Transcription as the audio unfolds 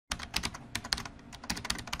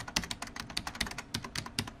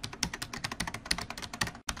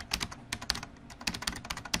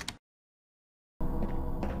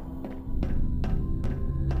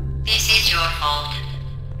It's your fault.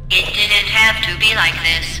 It didn't have to be like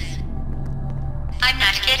this. I'm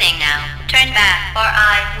not kidding now. Turn back or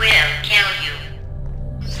I will kill you.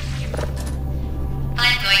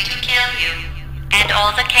 I'm going to kill you. And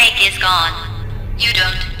all the cake is gone. You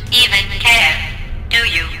don't even care, do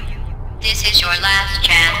you? This is your last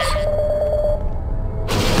chance.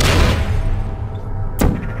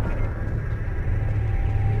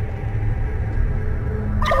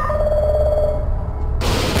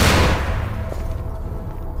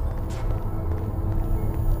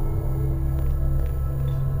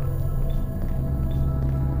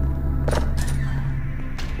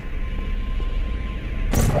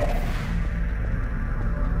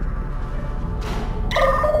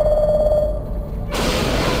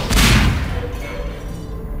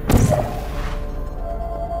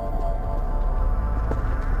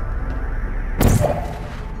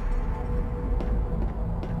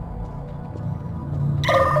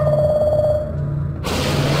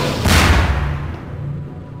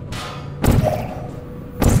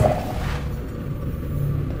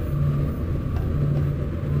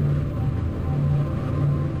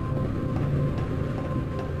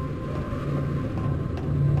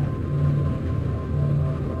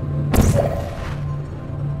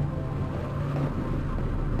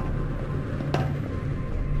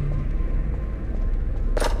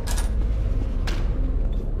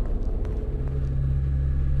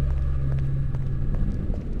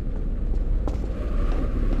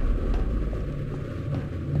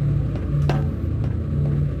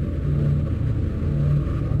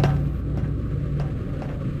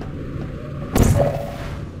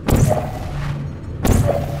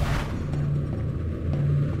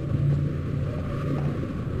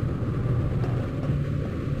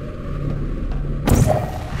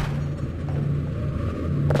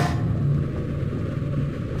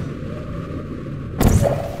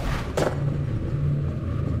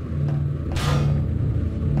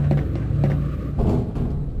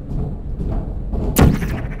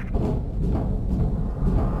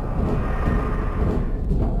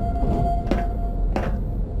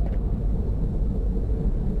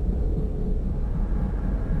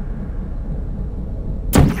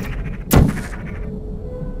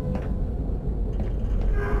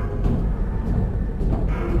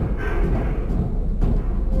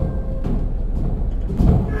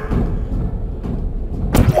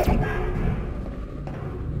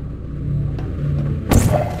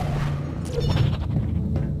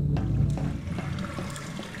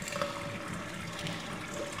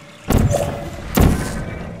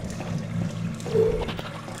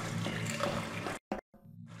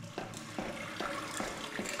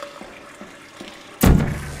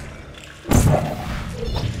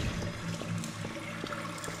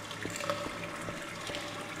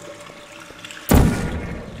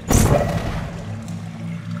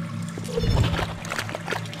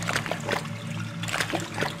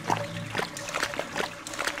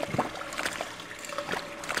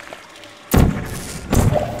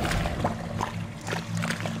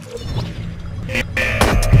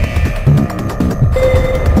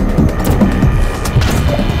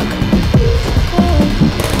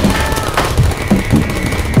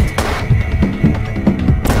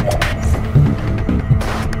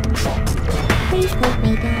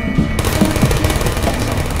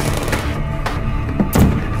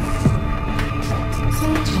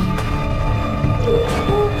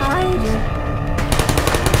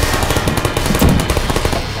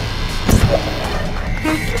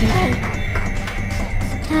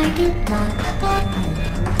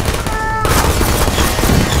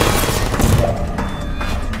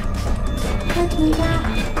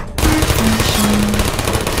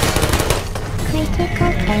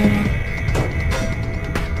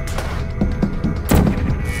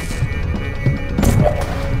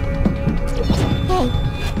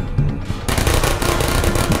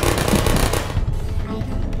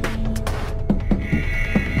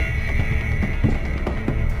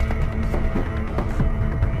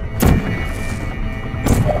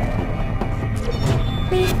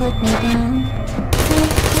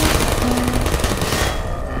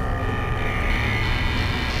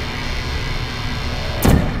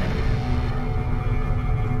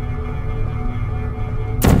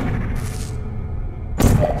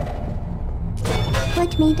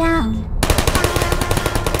 Put me down.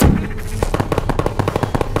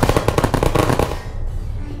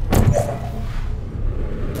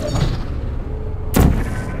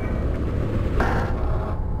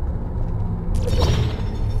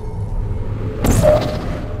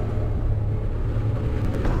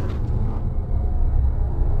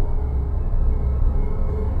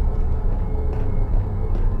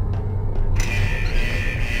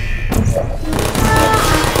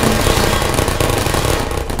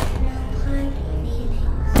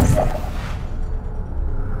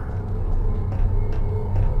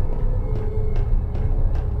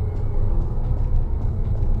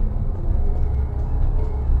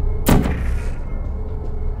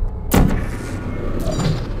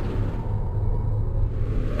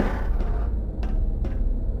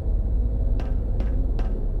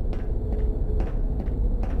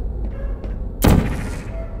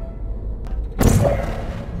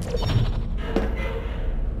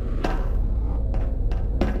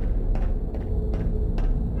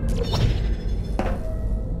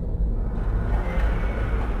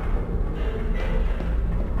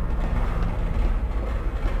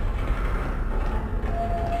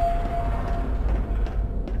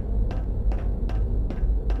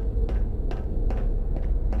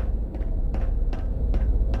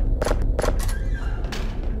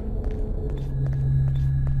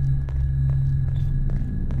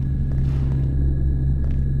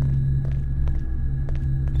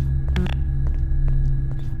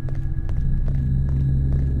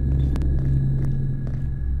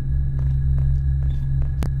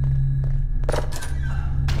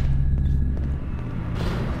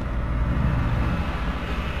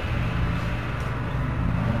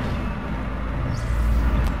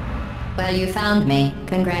 Well, you found me.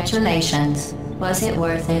 Congratulations. Was it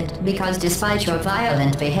worth it? Because despite your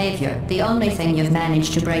violent behavior, the only thing you've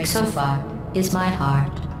managed to break so far is my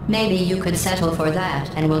heart. Maybe you could settle for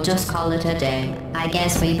that, and we'll just call it a day. I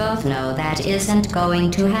guess we both know that isn't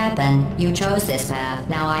going to happen. You chose this path.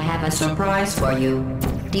 Now I have a surprise for you.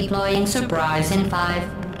 Deploying surprise in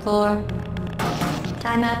 5, 4...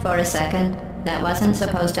 Time out for a second. That wasn't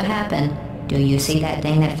supposed to happen. Do you see that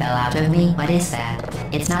thing that fell out of me? What is that?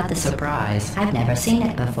 It's not the surprise. I've never seen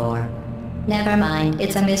it before. Never mind.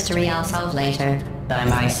 It's a mystery I'll solve later. By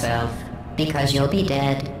myself. Because you'll be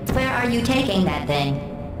dead. Where are you taking that thing?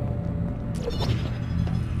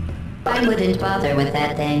 I wouldn't bother with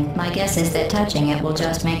that thing. My guess is that touching it will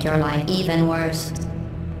just make your life even worse.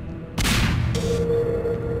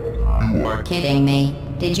 You are kidding me.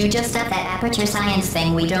 Did you just stuff that aperture science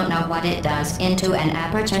thing, we don't know what it does, into an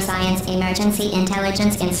aperture science emergency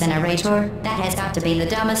intelligence incinerator? That has got to be the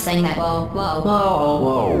dumbest thing that— Whoa.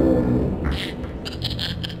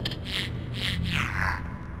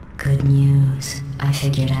 Good news. I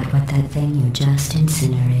figured out what that thing you just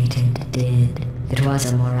incinerated did. It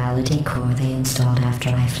was a morality core they installed after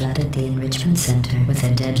I flooded the enrichment center with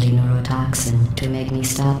a deadly neurotoxin to make me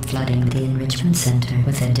stop flooding the enrichment center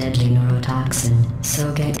with a deadly neurotoxin.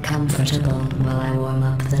 So get comfortable while I warm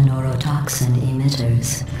up the neurotoxin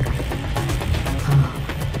emitters. Oh,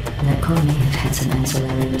 that core may have had some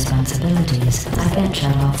ancillary responsibilities. I can't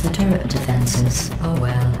shut off the turret defenses. Oh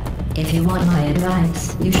well. If you want my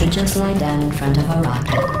advice, you should just lie down in front of a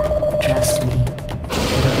rocket. Trust me.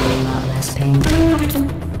 It'll be a lot less painful.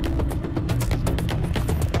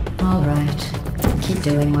 Alright. Keep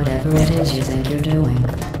doing whatever it is you think you're doing.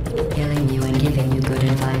 Killing you and giving you good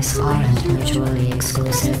advice aren't mutually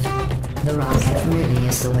exclusive. The rocket really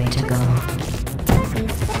is the way to go.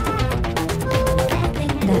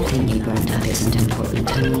 That thing you burned up isn't important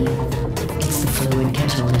to me. It's the fluid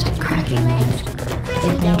catalytic cracking unit.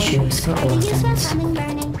 It made shoes for orphans.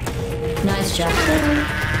 Nice job.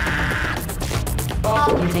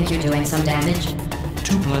 You think you're doing some damage?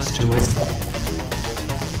 2 + 2 is...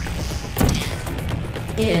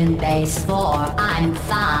 In base 4, I'm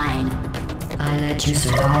fine. I let you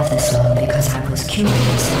survive this long because I was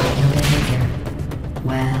curious about your behavior.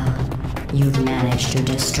 Well, you've managed to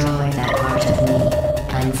destroy that part of me.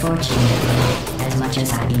 Unfortunately, as much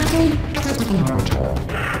as I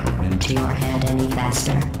into your head any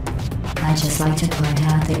faster. I'd just like to point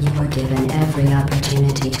out that you were given every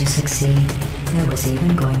opportunity to succeed. There was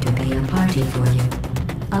even going to be a party for you.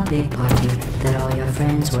 A big party that all your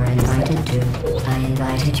friends were invited to. I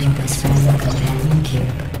invited your best friend and companion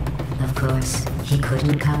Kirk. Of course, he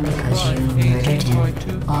couldn't come because you murdered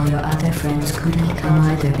him. All your other friends couldn't come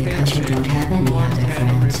either because you don't have any other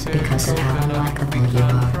friends, because of how unlikable you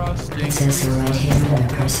are. It says so right here in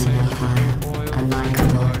the personnel file.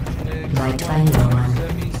 Unlikable. Liked by no one.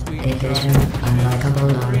 A bitter,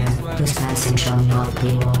 unlikable loner whose passing shall not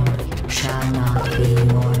be mourned. Shall not be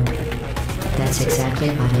mourned. That's exactly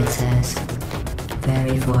what it says.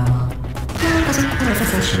 Very formal.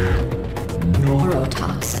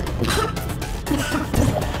 Neurotoxin.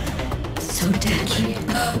 So deadly.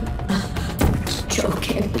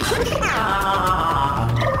 Joking.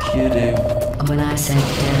 I'm kidding. When I said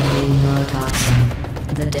deadly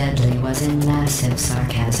neurotoxin, the deadly was in massive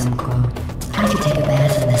sarcasm quote. I could take a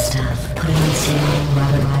bath in this stuff, put it on cereal,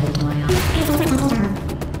 rub it right into my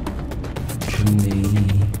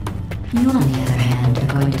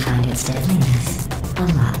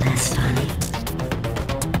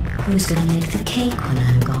Who's gonna make the cake when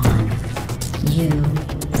I'm gone? You.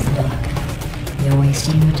 Look, you're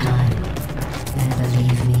wasting your time. And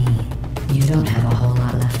believe me, you don't have a whole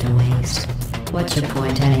lot left to waste. What's your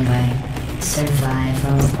point anyway?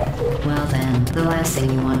 Survival. Well then, the last thing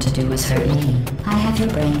you want to do is hurt me. I have your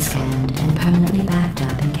brain scanned and permanently backed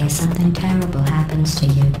up in case something terrible happens to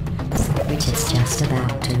you. Which it's just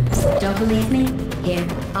about to. Don't believe me? Here,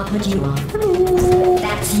 I'll put you on.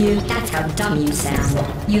 That's you. That's how dumb you sound.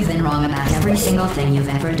 You've been wrong about every single thing you've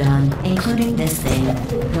ever done, including this thing.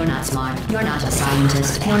 You're not smart. You're not a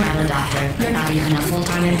scientist. You're not a doctor. You're not even a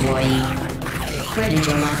full-time employee. Where did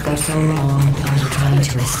your life go so wrong? Are you trying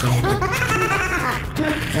to escape?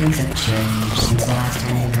 Things have changed since the last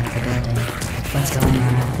time you left the building. What's going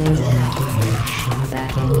on? Things are not different. You're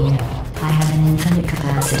back in here. I have an infinite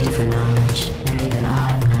capacity for knowledge, and even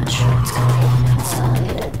I'm not sure what's going on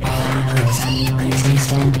outside. All I know is I'm the only thing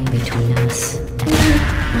standing between us.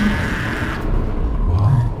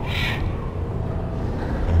 What?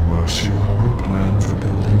 Unless you have a plan for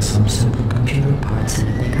building some simple computer parts in a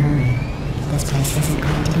big hurry. This place isn't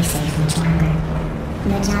going to be safe much longer.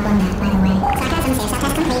 Good job on that, by the way. Sarcasm says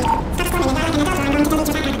self-test complete. Stop squirming and not like an adult or I'm going to tell you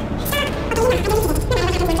to back up. The body can let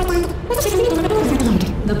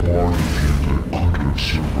hundreds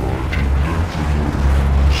survive in death